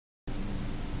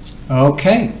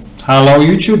Okay, hello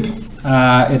YouTube.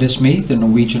 It is me, the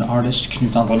Norwegian artist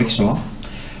Knut Vikshåland.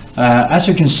 As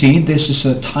you can see, this is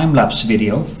a time-lapse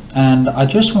video, and I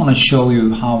just want to show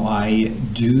you how I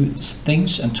do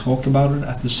things and talk about it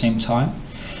at the same time,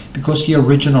 because the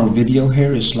original video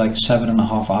here is like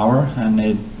 7.5 hours, and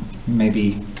it may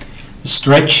be a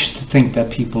stretch to think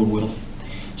that people will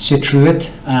sit through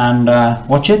it and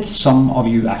watch it. Some of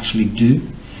you actually do.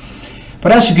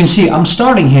 But as you can see, I'm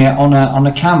starting here on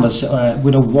a canvas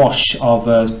with a wash of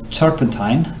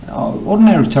turpentine,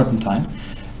 ordinary turpentine,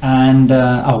 and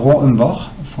a raw umber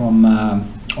from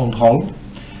Old Hull.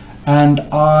 And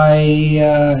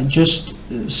I just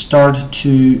start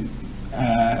to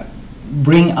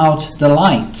bring out the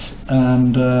light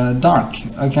and dark.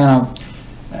 I kind of,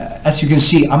 as you can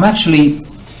see, I'm actually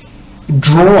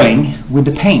drawing with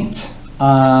the paint.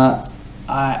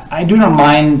 I do not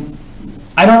mind.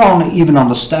 I don't even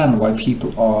understand why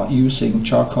people are using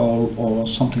charcoal or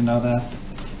something like that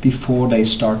before they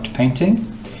start painting,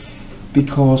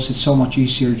 because it's so much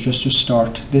easier just to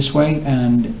start this way,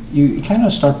 and you kind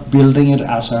of start building it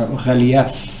as a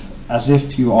relief, as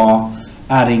if you are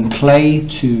adding clay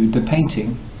to the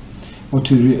painting or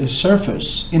to the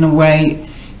surface. In a way,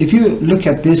 if you look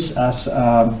at this as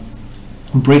a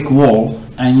brick wall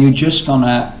and you're just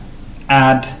gonna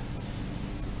add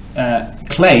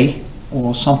clay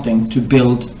or something to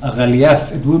build a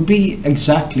relief, it would be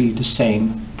exactly the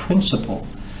same principle.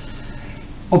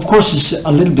 Of course, it's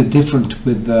a little bit different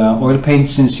with oil paint,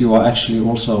 since you are actually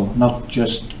also not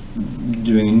just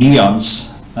doing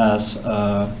neons as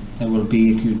it will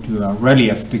be if you do a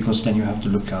relief, because then you have to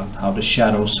look at how the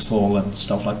shadows fall and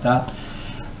stuff like that.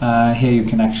 Here you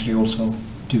can actually also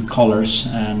do colors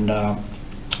and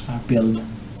build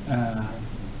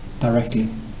directly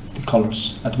the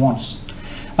colors at once.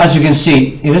 As you can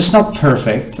see, it is not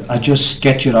perfect. I just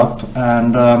sketch it up,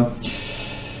 and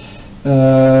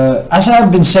as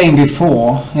I've been saying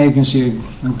before, here you can see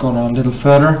I've gone a little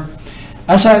further.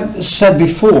 As I said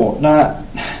before,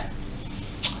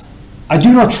 I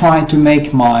do not try to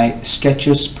make my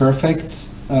sketches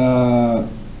perfect,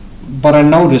 but I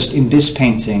noticed in this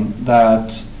painting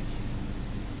that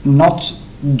not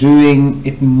doing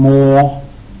it more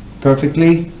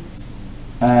perfectly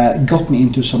got me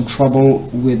into some trouble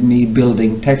with me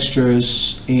building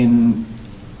textures in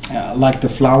like the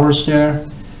flowers there,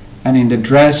 and in the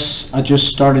dress I just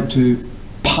started to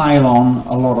pile on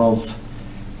a lot of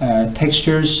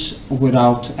textures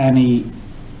without any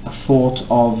thought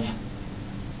of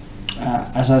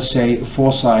as I say,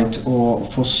 foresight or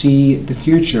foresee the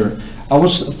future. I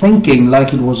was thinking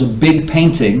like it was a big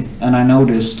painting, and I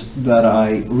noticed that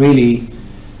I really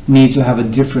need to have a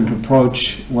different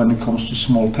approach when it comes to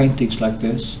small paintings like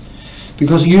this,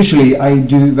 because usually I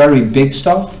do very big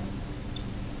stuff,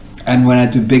 and when I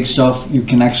do big stuff you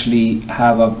can actually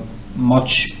have a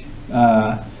much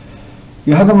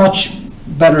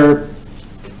better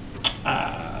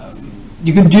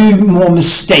you can do more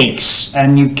mistakes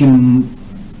and you can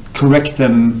correct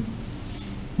them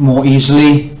more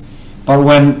easily. But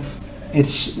when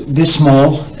it's this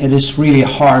small, it is really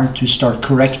hard to start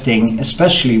correcting,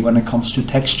 especially when it comes to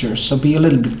textures. So be a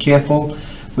little bit careful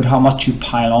with how much you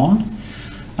pile on.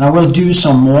 And I will do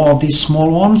some more of these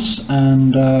small ones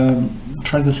and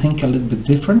try to think a little bit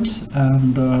different,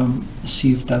 and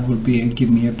see if that will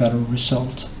give me a better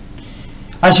result.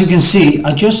 As you can see,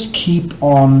 I just keep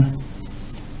on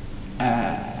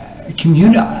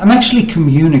I'm actually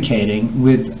communicating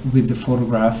with the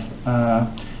photograph,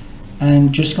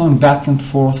 and just going back and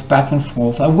forth.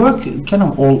 I work kind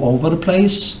of all over the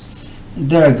place.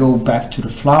 There I go back to the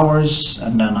flowers,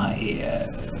 and then I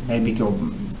maybe go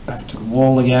back to the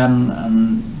wall again,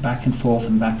 and back and forth.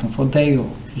 There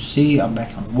you see, I'm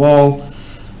back on the wall,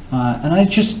 and I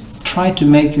just try to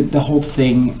make the whole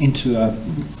thing into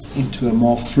a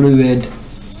more fluid,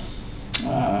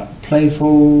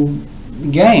 playful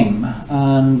game,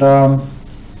 and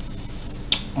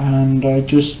I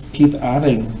just keep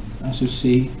adding, as you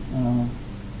see,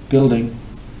 building.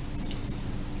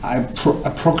 I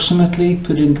approximately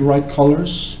put in the right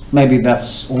colors. Maybe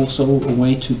that's also a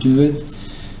way to do it,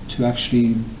 to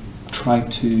actually try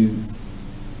to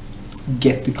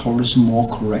get the colors more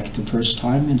correct the first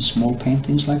time in small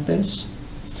paintings like this.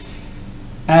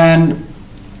 And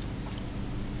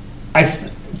I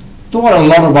thought a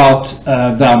lot about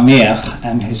Vermeer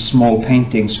and his small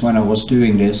paintings when I was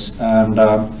doing this, and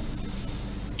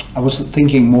I was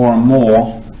thinking more and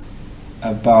more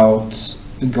about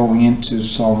going into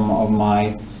some of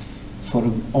my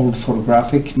old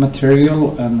photographic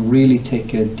material and really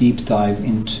take a deep dive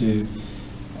into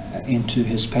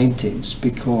his paintings,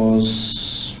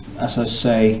 because as I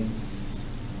say,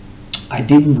 I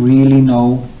didn't really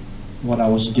know what I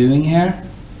was doing here.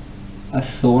 I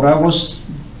thought I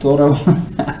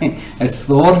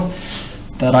thought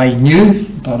that I knew,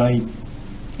 but I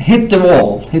hit the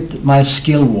wall, hit my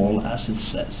skill wall, as it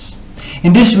says.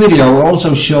 In this video I'll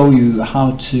also show you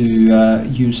how to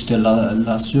use the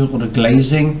lasure or the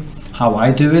glazing, how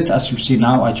I do it. As you see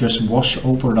now, I just wash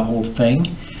over the whole thing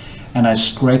and I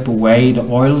scrape away the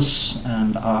oils,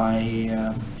 and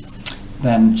I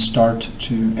then start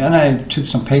to, and I took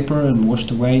some paper and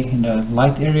washed away in the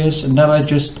light areas, and then I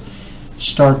just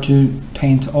start to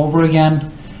paint over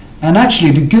again. And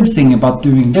actually the good thing about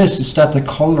doing this is that the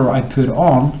color I put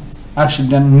on actually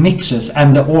then mixes,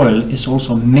 and the oil is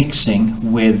also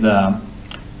mixing with the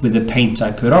paints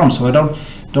I put on, so I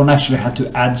don't actually have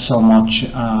to add so much.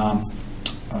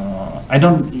 I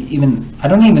don't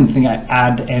even think I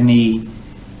add any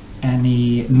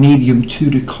medium to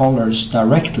the colors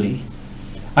directly.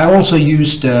 I also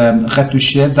used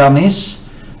retouching varnish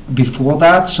before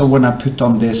that, so when I put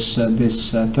on this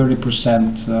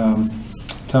 30%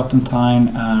 turpentine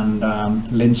and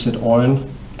linseed oil,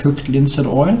 cooked linseed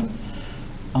oil,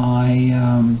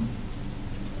 and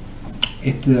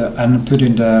put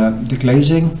in the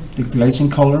glazing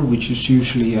color, which is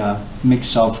usually a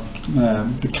mix of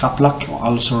the kraplak or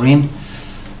alsarin,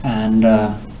 and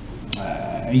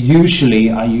usually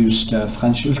I use the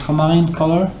French ultramarine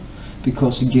color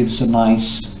because it gives a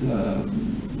nice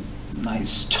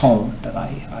tone that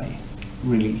I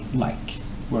really like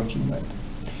working with.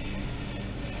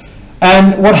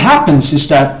 And what happens is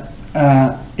that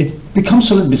it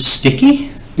becomes a little bit sticky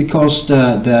because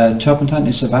the turpentine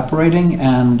is evaporating,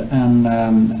 and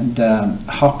the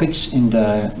harpics in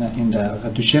the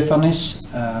retouché varnish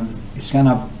is kind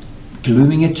of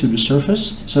gluing it to the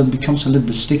surface, so it becomes a little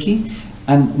bit sticky.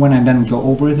 And when I then go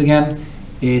over it again,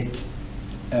 it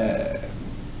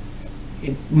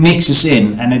mixes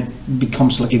in and it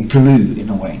becomes like a glue in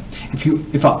a way.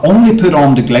 If I only put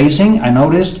on the glazing, I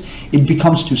noticed it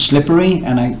becomes too slippery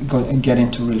and I get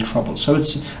into real trouble. So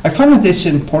I find that it's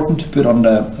important to put on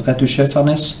the retouché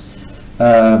varnish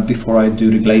before I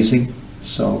do the glazing.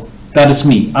 So that is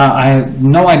me. I have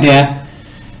no idea.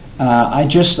 I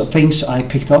just things I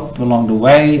picked up along the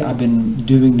way. I've been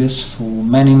doing this for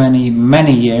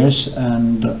many years,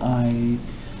 and I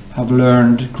have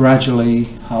learned gradually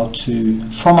how to,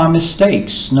 from my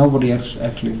mistakes. Nobody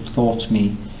actually taught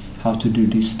me how to do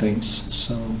these things.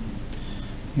 So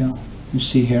yeah, you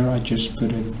see here I just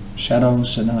put in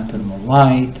shadows, and then I put in more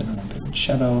light, and then I put in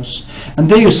shadows, and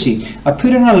there you see I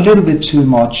put in a little bit too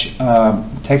much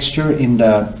texture in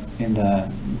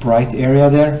the bright area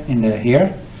there in the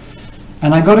here,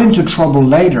 and I got into trouble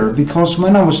later because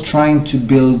when I was trying to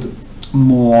build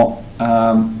more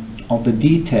of the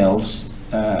details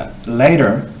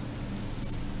later,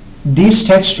 these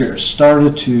textures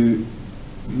started to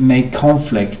make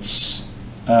conflicts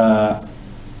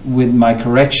with my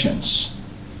corrections,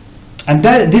 and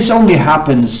this only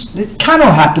happens, it kind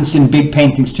of happens in big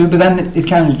paintings too, but then it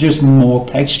kind of just more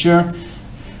texture,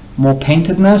 more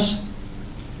paintedness.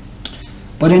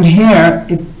 But in here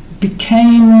it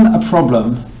became a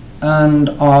problem, and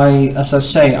as I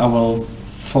say, I will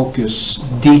focus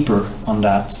deeper on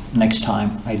that next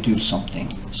time I do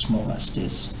something small as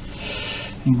this.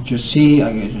 You just see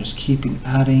I just keeping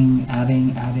adding,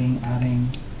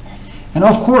 and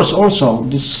of course also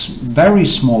this very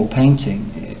small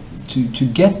painting, to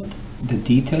get the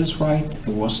details right,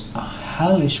 it was a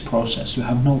hellish process. You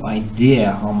have no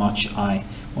idea how much I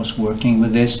was working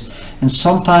with this, and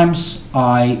sometimes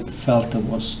I felt it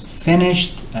was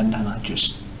finished and then I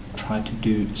just tried to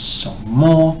do some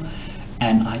more,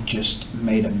 and I just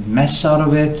made a mess out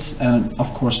of it. And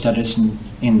of course that isn't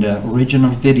in the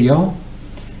original video.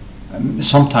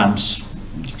 Sometimes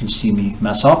you can see me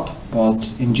mess up, but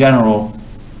in general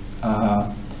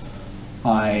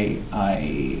I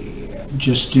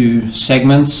just do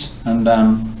segments, and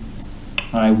then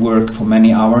I work for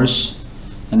many hours,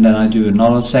 and then I do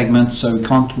another segment, so you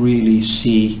can't really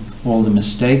see all the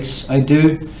mistakes I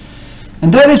do.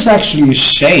 And that is actually a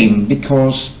shame,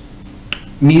 because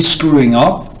me screwing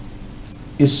up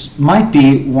might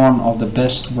be one of the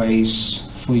best ways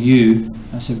for you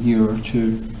as a viewer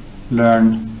to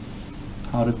learn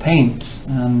how to paint.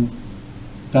 And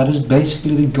that is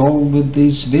basically the goal with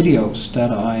these videos,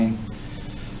 that I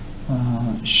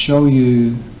show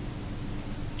you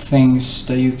things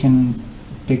that you can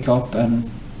pick up and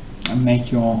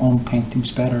make your own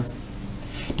paintings better.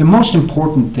 The most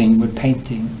important thing with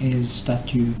painting is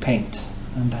that you paint,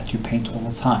 and that you paint all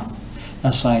the time.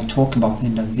 As I talk about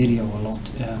in that video a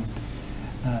lot,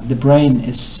 the brain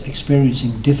is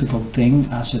experiencing difficult thing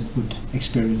as it would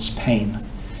experience pain.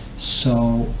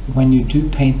 So when you do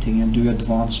painting and do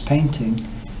advanced painting,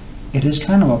 it is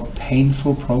kind of a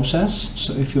painful process.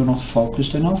 So if you're not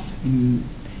focused enough, you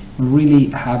really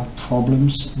have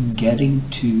problems getting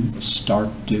to start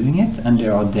doing it. And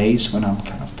there are days when I'm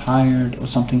kind of tired or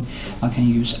something, I can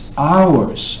use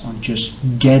hours on just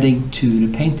getting to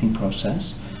the painting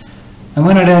process. And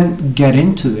when I then get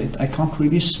into it, I can't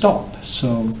really stop.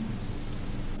 So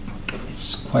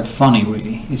it's quite funny,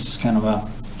 really. It's kind of a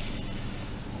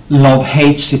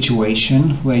love-hate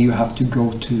situation where you have to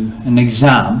go to an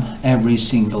exam every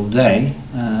single day.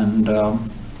 And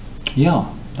yeah,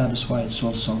 that is why it's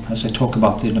also, as I talk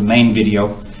about in the main video,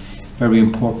 very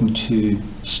important to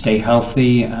stay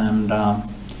healthy and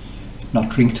not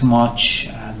drink too much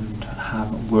and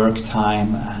have work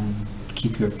time and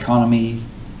keep your economy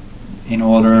in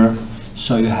order,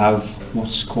 so you have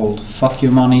what's called fuck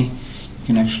your money. You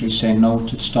can actually say no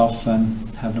to stuff and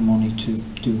have the money to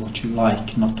do what you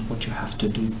like, not what you have to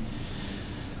do,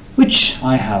 which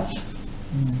I have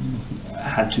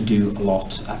had to do a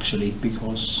lot actually,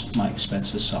 because my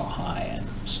expenses are high and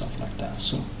stuff like that.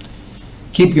 So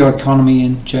keep your economy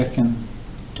in check and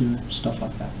do stuff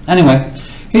like that. Anyway,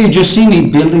 here you just see me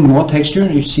building more texture.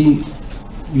 You see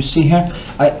here,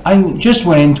 I just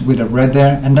went in with a red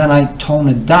there, and then I tone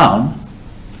it down,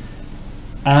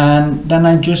 and then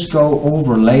I just go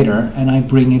over later and I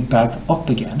bring it back up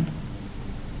again.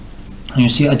 And you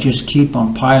see I just keep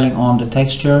on piling on the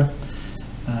texture,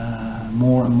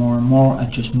 more and more and more. I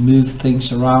just move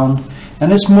things around,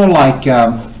 and it's more like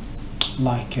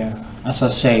as I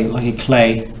say, like a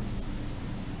clay.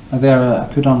 There I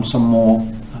put on some more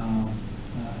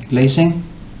glazing.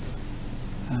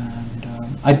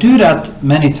 I do that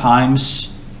many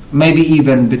times, maybe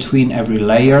even between every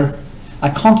layer. I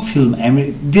can't film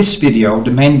this video, the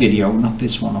main video, not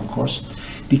this one of course,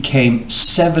 became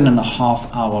 7.5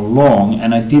 hours long,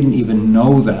 and I didn't even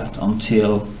know that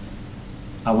until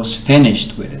I was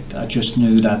finished with it. I just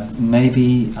knew that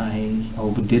maybe I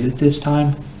overdid it this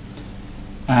time,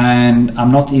 and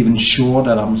I'm not even sure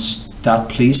that I'm that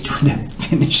pleased with the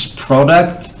finished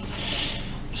product.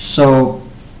 So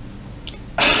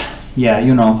yeah,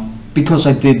 you know, because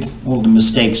I did all the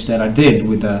mistakes that I did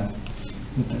with the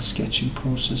sketching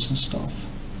process and stuff.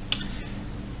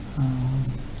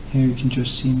 Here you can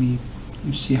just see me,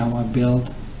 you see how I build.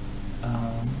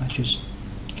 I just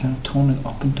kind of tone it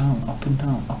up and down, up and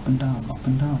down, up and down, up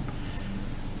and down.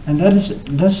 And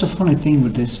that's the funny thing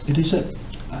with this. It is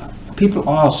people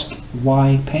ask,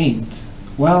 why paint?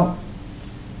 Well,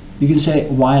 you can say,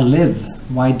 why live?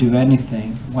 Why do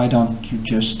anything? Why don't you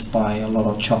just buy a lot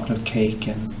of chocolate cake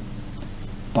and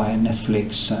buy a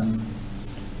Netflix and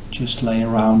just lay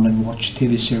around and watch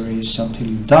TV series until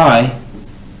you die?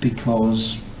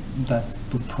 Because that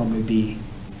would probably be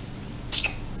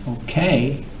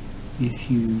okay if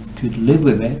you could live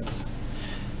with it.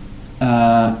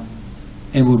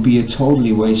 It would be a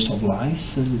totally waste of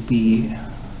life. It would be a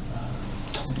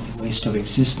totally waste of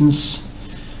existence.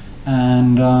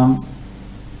 And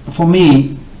for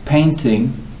me,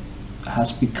 painting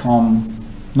has become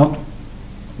not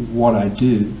what I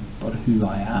do, but who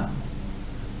I am.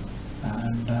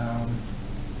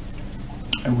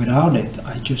 And without it,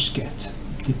 I just get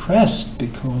depressed,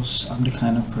 because I'm the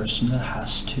kind of person that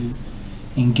has to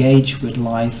engage with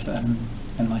life and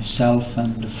myself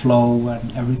and the flow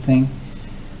and everything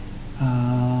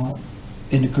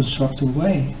in a constructive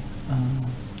way.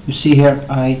 You see here,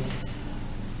 I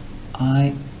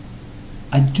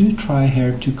do try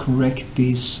here to correct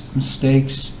these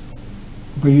mistakes,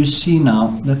 where you see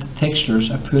now that the textures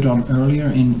I put on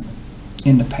earlier in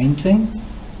the painting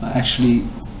are actually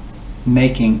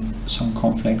making some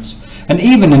conflicts. And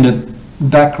even in the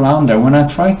background there, when I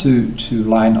try to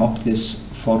line up this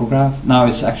photograph, now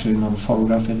it's actually not a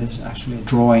photograph, it is actually a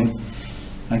drawing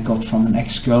I got from an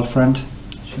ex-girlfriend.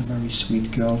 She's a very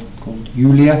sweet girl called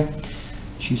Julia.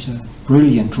 She's a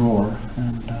brilliant drawer,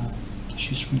 and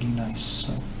she's really nice,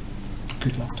 so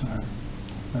good luck to her.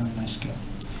 Very nice girl.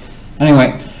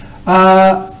 Anyway,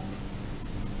 that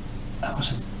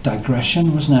was a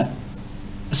digression, wasn't it?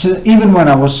 So even when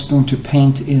I was going to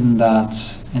paint in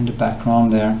the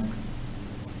background there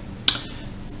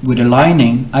with the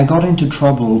lining, I got into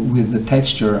trouble with the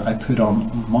texture I put on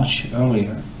much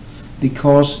earlier,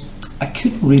 because I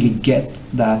couldn't really get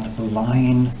that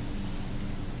line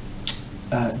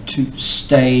to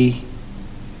stay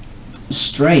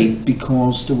straight,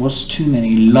 because there was too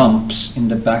many lumps in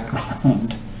the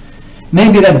background.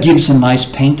 Maybe that gives a nice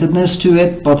paintedness to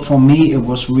it, but for me it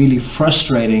was really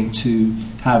frustrating to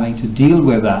having to deal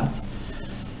with that.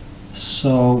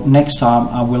 So next time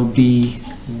I will be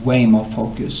way more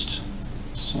focused.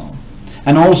 So,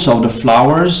 and also the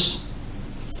flowers,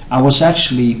 I was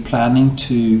actually planning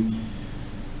to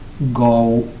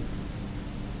go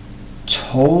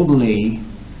totally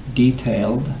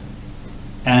detailed,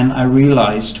 and I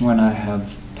realized when I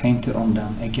have painted on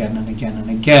them again and again and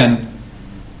again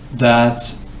that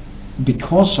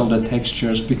because of the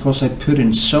textures, because I put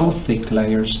in so thick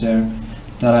layers there,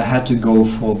 that I had to go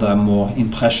for the more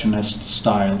impressionist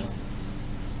style.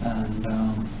 And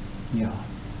yeah,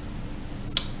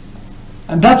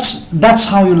 and that's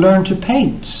how you learn to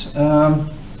paint.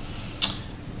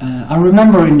 I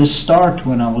remember in the start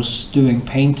when I was doing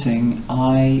painting,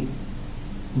 I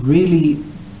really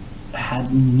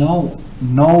had no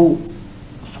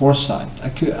foresight.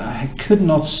 I could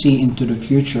not see into the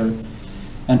future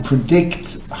and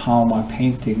predict how my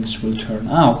paintings will turn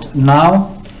out.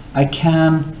 Now I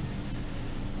can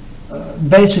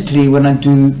basically, when I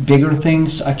do bigger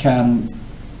things, I can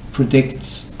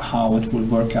predict how it will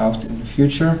work out in the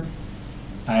future.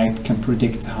 I can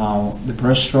predict how the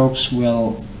brush strokes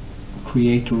will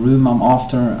create the room I'm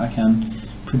after. I can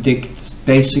predict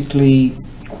basically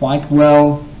quite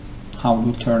well how it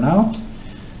will turn out.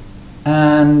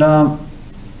 And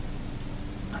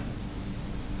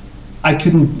I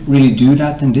couldn't really do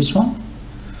that in this one,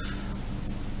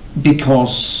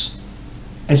 because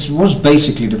it was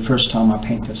basically the first time I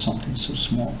painted something so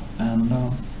small, and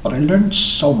but I learned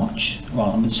so much.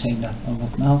 Well, I'm not saying that a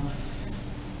lot now.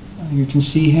 You can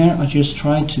see here I just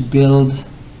tried to build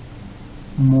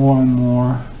more and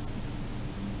more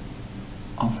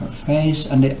of her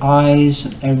face, and the eyes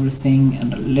and everything,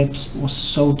 and the lips was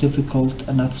so difficult.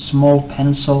 And that small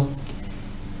pencil,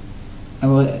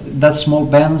 that small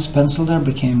pencil there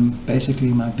became basically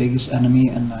my biggest enemy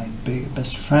and my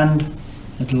best friend.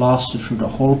 It lasted through the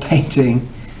whole painting,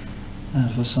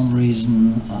 and for some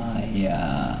reason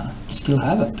I still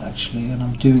have it actually, and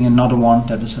I'm doing another one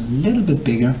that is a little bit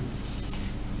bigger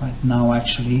right now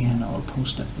actually, and I will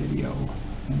post that video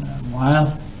in a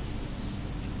while.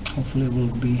 Hopefully it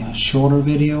will be a shorter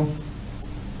video,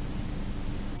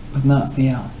 but not,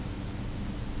 yeah.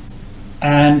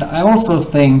 And I also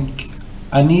think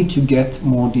I need to get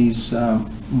more these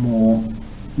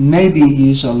maybe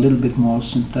use a little bit more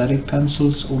synthetic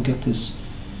pencils, or get this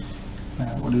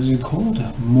what is it called,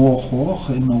 mohor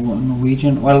in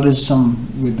Norwegian. Well, there's some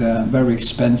with very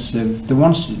expensive, the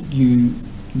ones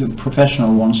the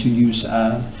professional ones you use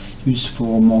used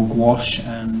for more gouache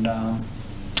and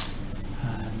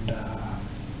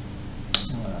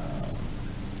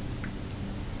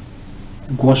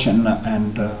gouache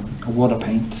and water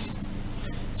paint.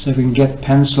 So if you can get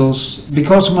pencils,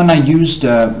 because when I use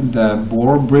the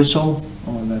boar bristle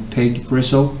or the pig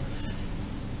bristle,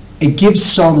 it gives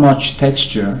so much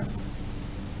texture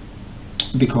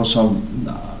because of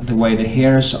the way the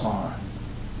hairs are,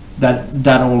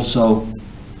 that also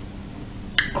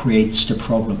creates the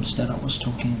problems that I was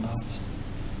talking about.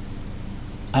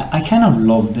 I kind of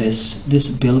love this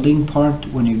building part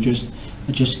when you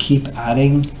just keep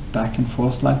adding back and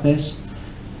forth like this.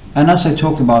 And as I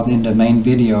talked about in the main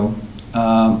video,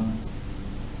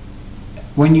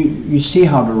 when you see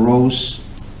how the rose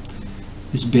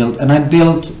is built, and I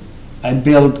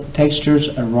build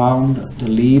textures around the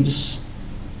leaves,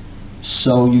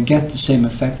 so you get the same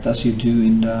effect as you do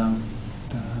in the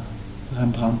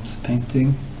Rembrandt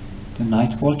painting, the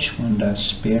Night Watch, when the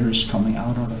spear is coming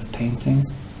out of the painting.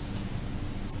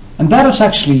 And that is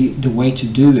actually the way to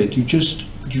do it. You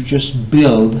just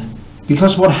build.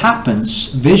 Because what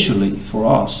happens visually for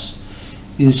us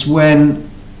is when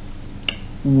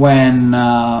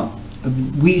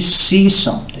we see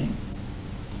something,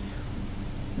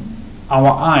 our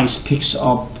eyes picks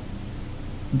up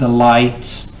the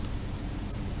light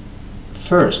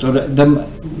first, or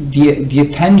the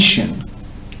attention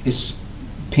is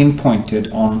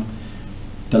pinpointed on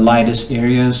the lightest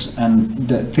areas, and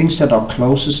the things that are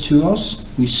closest to us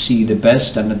we see the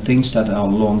best, and the things that are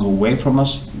longer away from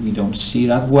us we don't see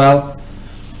that well.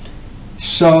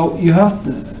 So you have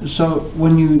to, so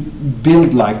when you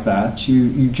build like that,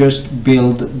 you just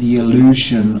build the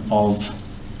illusion of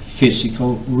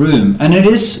physical room, and it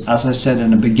is, as I said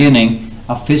in the beginning,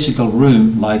 a physical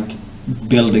room, like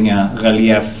building a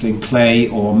relief in clay,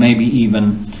 or maybe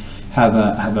even have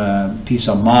a piece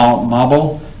of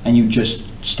marble, and you just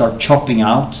start chopping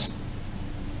out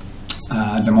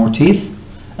the motif.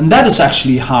 And that is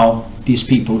actually how these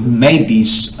people who made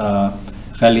these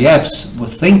reliefs were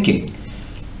thinking.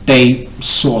 They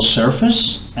saw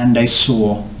surface and they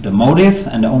saw the motif,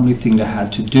 and the only thing they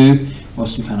had to do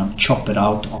was to kind of chop it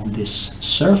out on this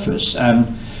surface.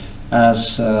 And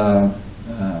as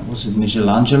was it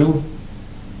Michelangelo?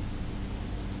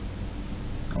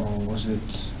 Or was it,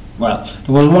 well,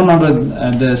 there was one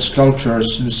of the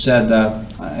sculptors who said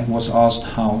that I was asked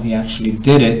how he actually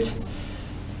did it,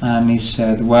 and he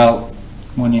said, well,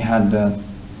 when he had the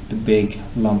big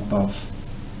lump of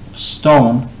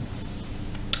stone,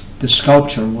 the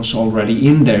sculpture was already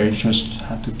in there. He just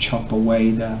had to chop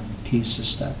away the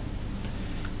pieces that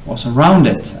was around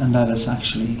it, and that is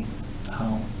actually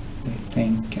how they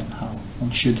think and how one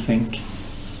should think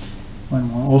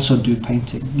when we also do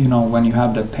painting. You know, when you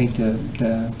have the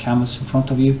canvas in front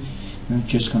of you, you're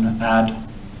just going to add,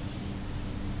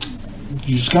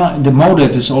 the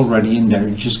motive is already in there,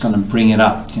 you're just going to bring it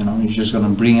up, you know, you're just going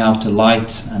to bring out the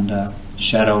light and the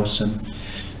shadows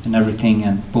and everything,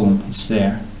 and boom, it's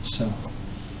there. So,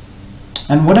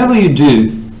 and whatever you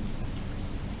do,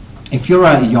 if you're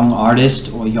a young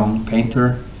artist or a young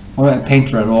painter or a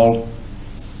painter at all,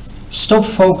 stop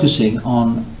focusing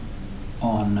on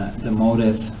the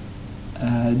motive.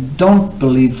 Don't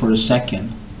believe for a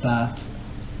second that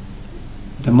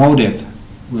the motive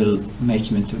will make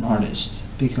you into an artist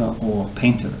or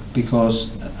painter,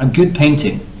 because a good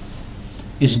painting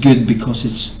is good because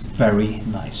it's very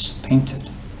nice painted.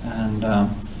 And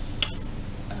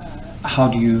how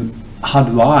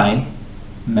do I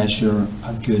measure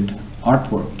a good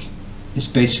artwork? Is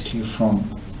basically from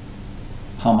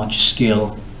how much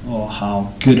skill or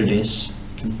how good it is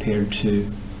compared to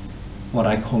what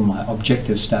I call my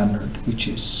objective standard, which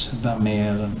is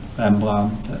Vermeer and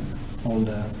Rembrandt and all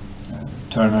the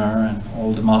Turner and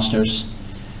all the masters.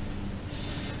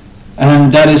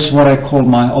 And that is what I call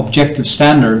my objective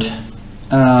standard.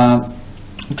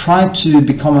 Try to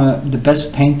become the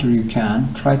best painter you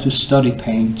can. Try to study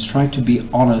paint. Try to be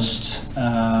honest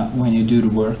when you do the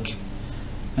work.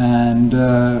 And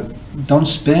don't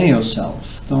spare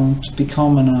yourself. Don't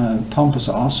become a pompous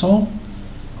asshole.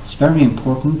 It's very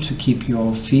important to keep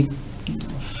your feet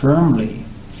firmly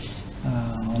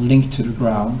linked to the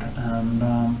ground. And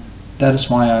that is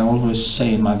why I always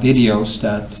say in my videos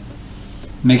that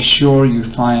make sure you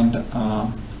find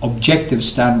objective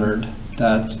standard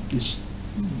that is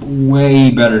way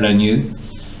better than you,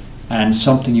 and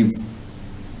something you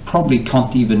probably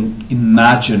can't even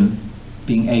imagine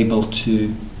being able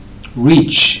to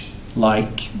reach,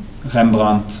 like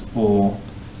Rembrandt or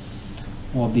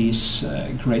these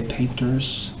great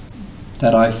painters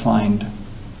that I find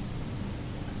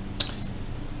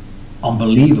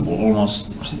unbelievable.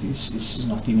 Almost it's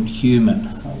not even human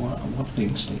what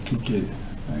things they could do.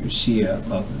 You see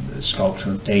about the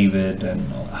sculpture of David, and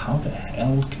how the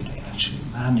hell could they actually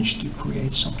manage to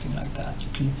create something like that?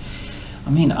 I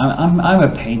mean, I'm a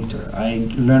painter. I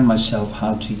learned myself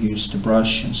how to use the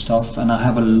brush and stuff, and I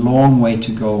have a long way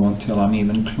to go until I'm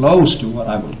even close to what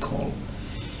I would call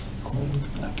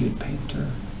a good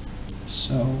painter.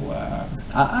 So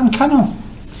I'm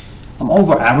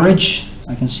over average.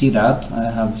 I can see that.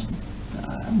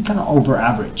 I'm kind of over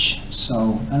average.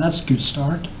 So, and that's a good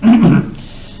start.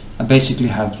 I basically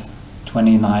have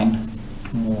 29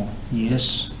 more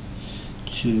years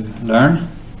to learn,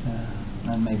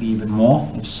 and maybe even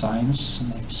more if science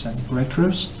makes any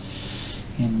breakthroughs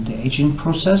in the aging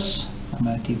process. I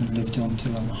might even live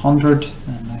until I'm 100,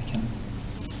 and I can,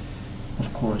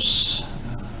 of course,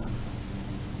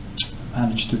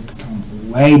 manage to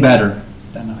become way better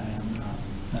than I am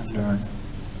now and learn,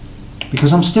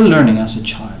 because I'm still learning as a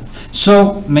child.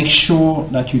 So make sure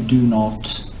that you do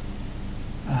not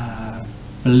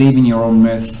believe in your own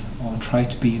myth or try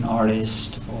to be an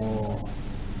artist or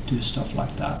do stuff like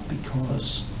that,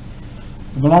 because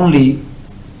it will only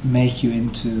make you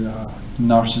into a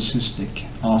narcissistic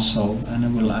asshole, and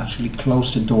it will actually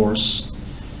close the doors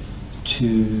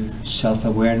to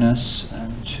self-awareness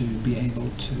and to be able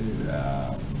to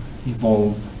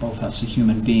evolve both as a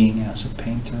human being and as a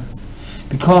painter.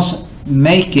 Because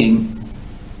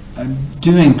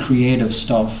doing creative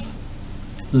stuff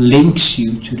links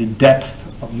you to the depth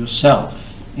of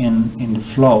yourself in the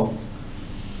flow,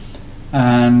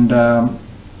 and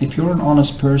if you're an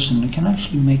honest person, it can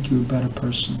actually make you a better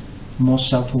person, more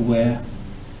self-aware,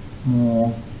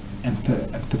 more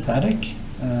empathetic,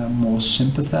 more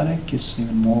sympathetic. Is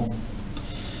even more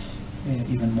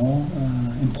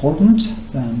important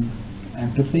than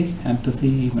empathy.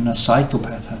 Even a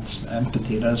psychopath has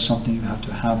empathy. That is something you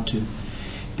have to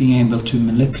being able to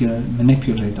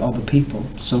manipulate other people.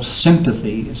 So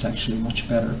sympathy is actually much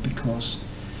better, because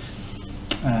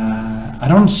I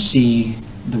don't see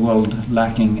the world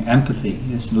lacking empathy.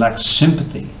 It lacks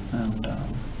sympathy, and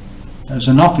there's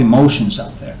enough emotions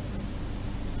out there,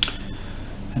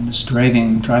 and it's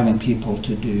driving people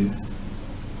to do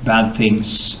bad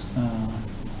things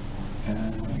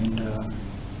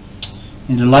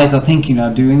in the light of thinking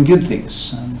are doing good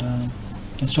things, and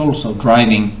it's also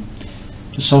driving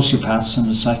the sociopaths and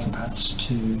the psychopaths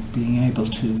to being able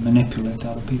to manipulate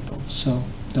other people. So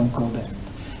don't go there.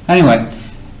 Anyway,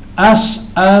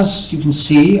 as you can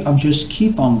see, I'm just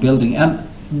keep on building, and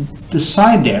the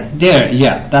side there,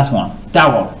 yeah, that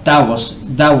was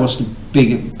the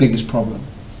biggest problem.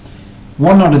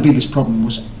 One of the biggest problem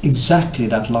was exactly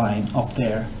that line up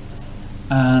there,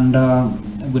 and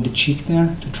with the cheek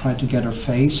there, to try to get her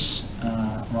face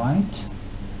right,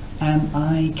 and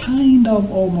I kind of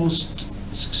almost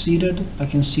succeeded. I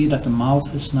can see that the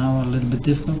mouth is now a little bit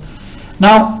difficult.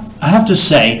 Now I have to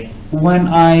say, when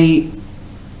I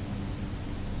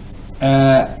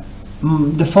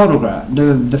the photo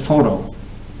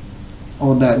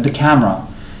or the camera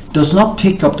does not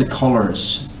pick up the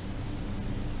colors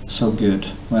so good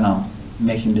when I'm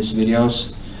making these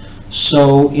videos.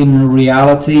 So in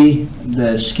reality,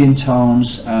 the skin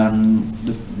tones and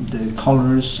the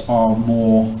colors are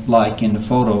more like in the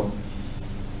photo,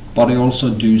 but I also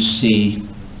do see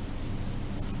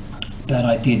that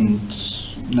I didn't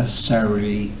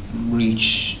necessarily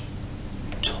reach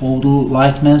total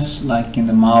likeness like in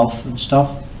the mouth and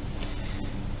stuff.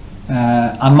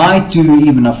 I might do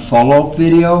even a follow-up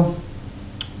video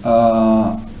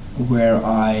where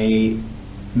I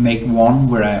make one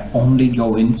where I only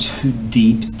go into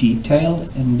deep detail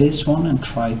in this one and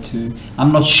try to,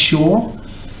 I'm not sure,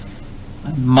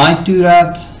 I might do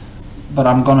that, but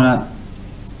I'm gonna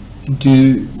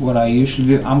do what I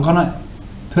usually do. I'm gonna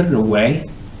put it away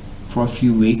for a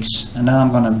few weeks, and then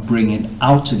I'm gonna bring it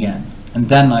out again, and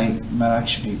then I'm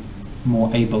actually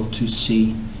more able to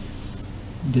see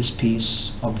this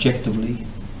piece objectively.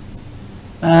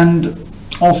 And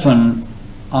often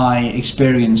I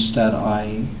experienced that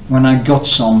when I got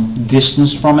some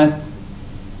distance from it,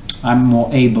 I'm more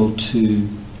able to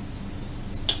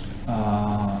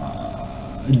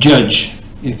judge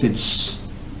if it's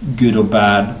good or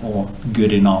bad, or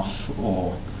good enough,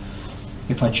 or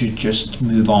if I should just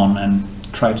move on and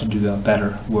try to do a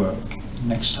better work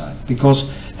next time.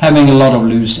 Because having a lot of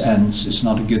loose ends is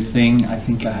not a good thing. I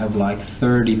think I have like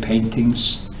 30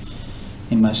 paintings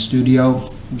in my studio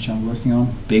which I'm working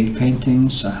on, big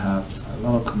paintings. I have a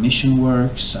lot of commission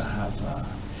works, I have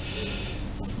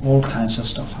all kinds of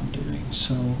stuff I'm doing.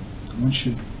 So one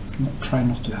should try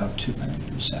not to have too many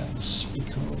loose ends,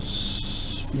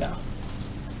 because yeah.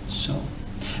 So,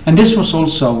 and this was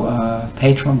also a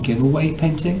Patreon giveaway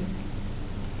painting.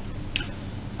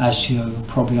 As you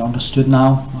probably understood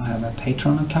now, I have a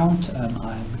Patreon account and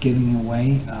I'm giving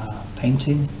away a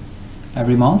painting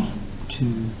every month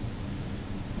in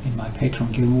my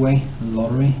Patreon giveaway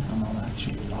lottery. I'm not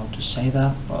actually allowed to say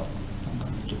that, but I'm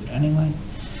going to do it anyway.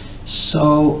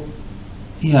 So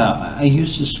yeah, I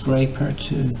use the scraper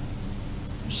to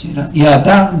see that. Yeah,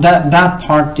 that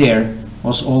part there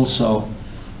was also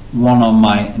one of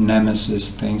my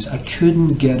nemesis things. I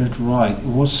couldn't get it right. It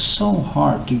was so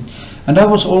hard to, and that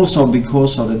was also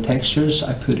because of the textures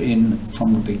I put in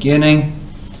from the beginning.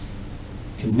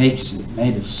 It made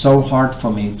it so hard for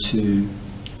me to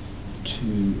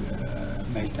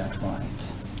make that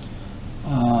right.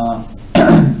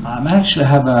 I actually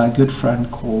have a good friend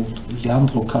called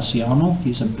Leandro Cassiano.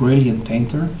 He's a brilliant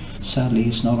painter. Sadly,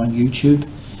 he's not on YouTube,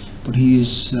 but he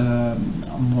is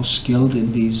more skilled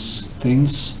in these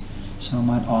things. So I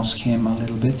might ask him a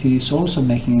little bit. He's also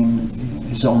making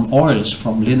his own oils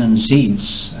from linen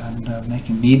seeds and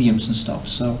making mediums and stuff.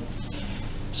 So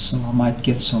I might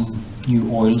get some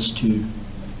new oils too,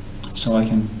 so I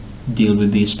can deal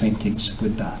with these paintings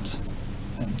with that.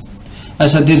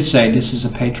 As I did say, this is a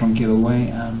Patreon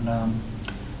giveaway, and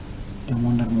the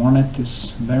one that won it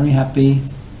is very happy.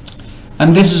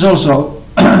 And this is also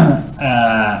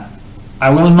I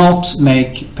will not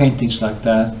make paintings like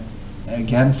that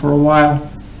again for a while.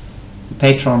 The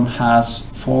Patreon has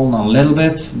fallen a little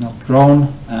bit, not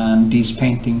grown, and these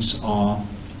paintings are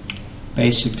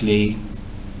basically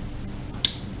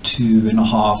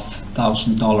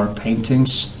 $2,500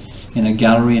 paintings in a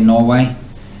gallery in Norway,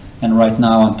 and right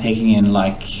now I'm taking in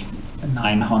like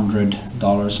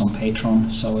 $900 on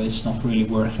Patreon, so it's not really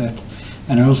worth it.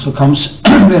 And it also comes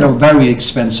with a very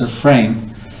expensive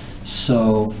frame,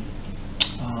 so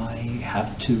I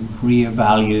have to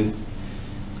reevaluate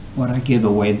what I give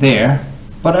away there.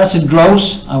 But as it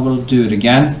grows, I will do it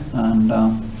again. And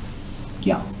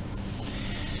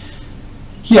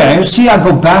yeah, you see, I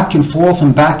go back and forth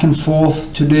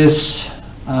to this,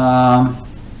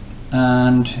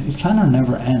 and it kind of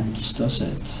never ends, does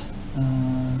it?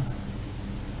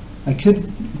 I could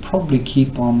probably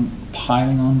keep on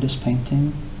piling on this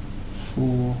painting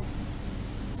for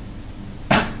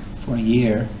a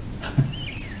year.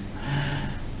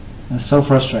 It's so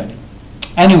frustrating.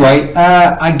 Anyway,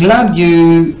 I'm glad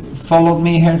you followed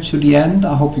me here to the end.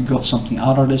 I hope you got something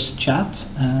out of this chat.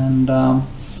 And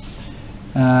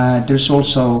there's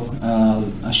also,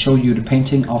 I show you the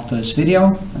painting after this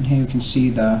video, and here you can see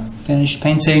the finished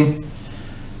painting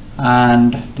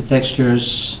and the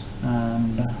textures,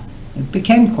 and it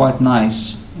became quite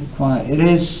nice. It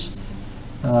is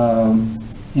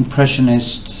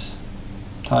impressionist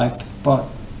type, but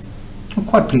I'm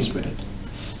quite pleased with it.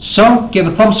 So give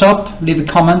a thumbs up, leave a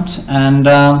comment, and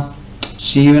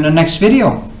see you in the next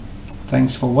video.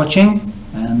 Thanks for watching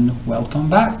and welcome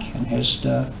back. And here's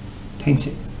the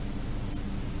painting.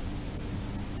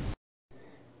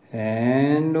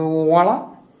 And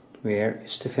voila, where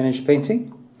is the finished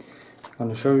painting? I'm going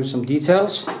to show you some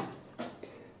details.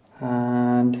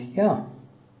 And yeah,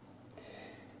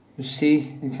 you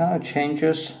see it kind of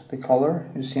changes the color.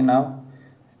 You see now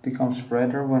it becomes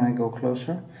redder when I go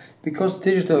closer, because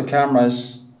digital camera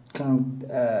is kind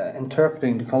of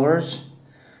interpreting the colors,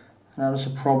 and that is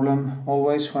a problem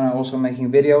always when I'm also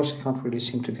making videos. I can't really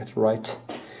seem to get the right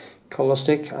color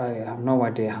stick. I have no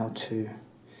idea how to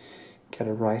get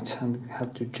it right. I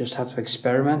have to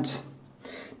experiment.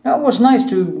 Now, it was nice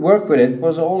to work with it. It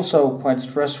was also quite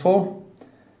stressful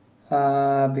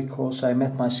because I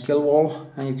met my skill wall,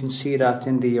 and you can see that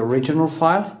in the original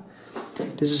file.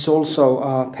 This is also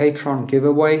a Patreon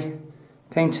giveaway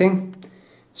painting,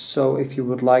 so if you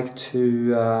would like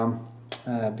to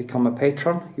become a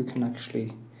patron, you can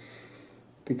actually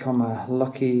become a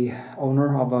lucky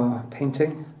owner of a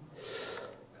painting.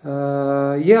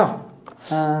 Yeah,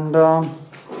 and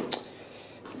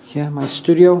yeah, my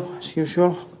studio as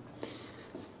usual,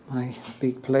 my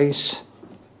big place.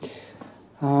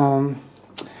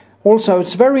 Also,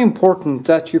 it's very important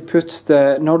that you put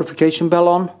the notification bell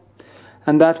on,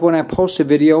 and that when I post a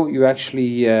video you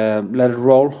actually let it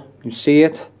roll, you see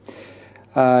it.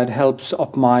 It helps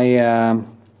up my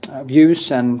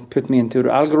views and put me into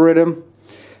the algorithm.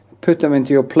 Put them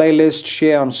into your playlist,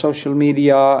 share on social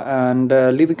media, and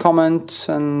leave a comment,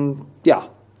 and yeah,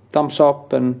 thumbs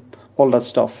up and all that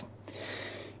stuff.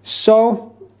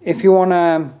 So if you want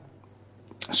to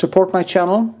support my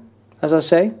channel, as I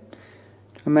say,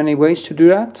 there are many ways to do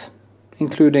that,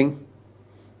 including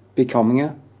becoming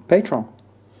a patron.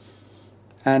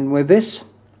 And with this,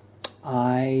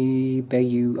 I beg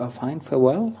you a fine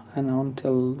farewell, and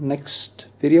until next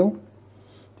video,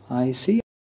 I see you.